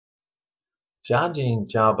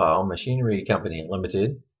JiaBao Machinery Company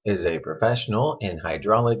Limited is a professional in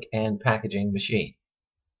hydraulic and packaging machine.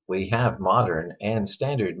 We have modern and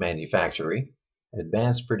standard manufacturing,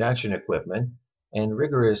 advanced production equipment, and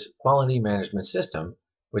rigorous quality management system,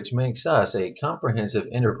 which makes us a comprehensive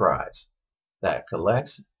enterprise that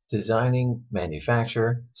collects, designing,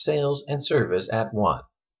 manufacture, sales, and service at one.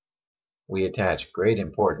 We attach great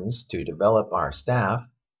importance to develop our staff.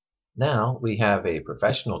 Now we have a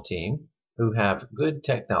professional team who have good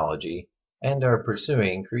technology and are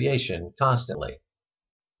pursuing creation constantly.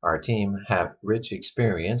 Our team have rich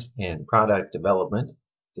experience in product development,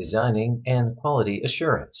 designing, and quality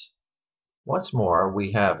assurance. What's more,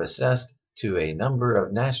 we have accessed to a number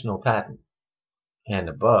of national patents, and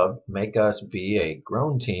above make us be a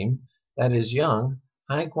grown team that is young,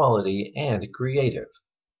 high quality, and creative.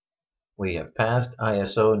 We have passed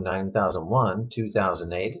ISO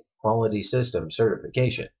 9001-2008 Quality System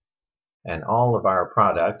Certification, and all of our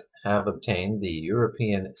product have obtained the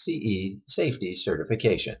European CE Safety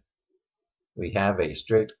Certification. We have a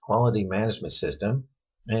strict quality management system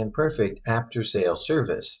and perfect after-sales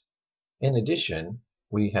service. In addition,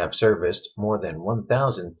 we have serviced more than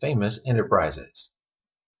 1,000 famous enterprises.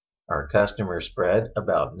 Our customers spread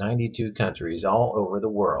about 92 countries all over the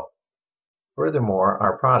world. Furthermore,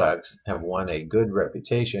 our products have won a good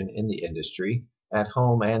reputation in the industry at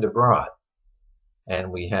home and abroad,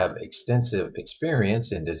 and we have extensive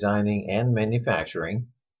experience in designing and manufacturing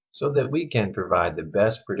so that we can provide the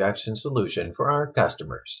best production solution for our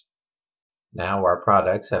customers. Now our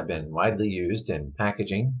products have been widely used in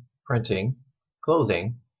packaging, printing,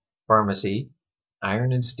 clothing, pharmacy,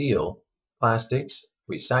 iron and steel, plastics,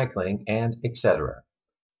 recycling, and etc.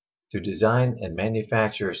 To design and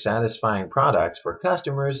manufacture satisfying products for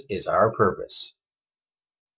customers is our purpose.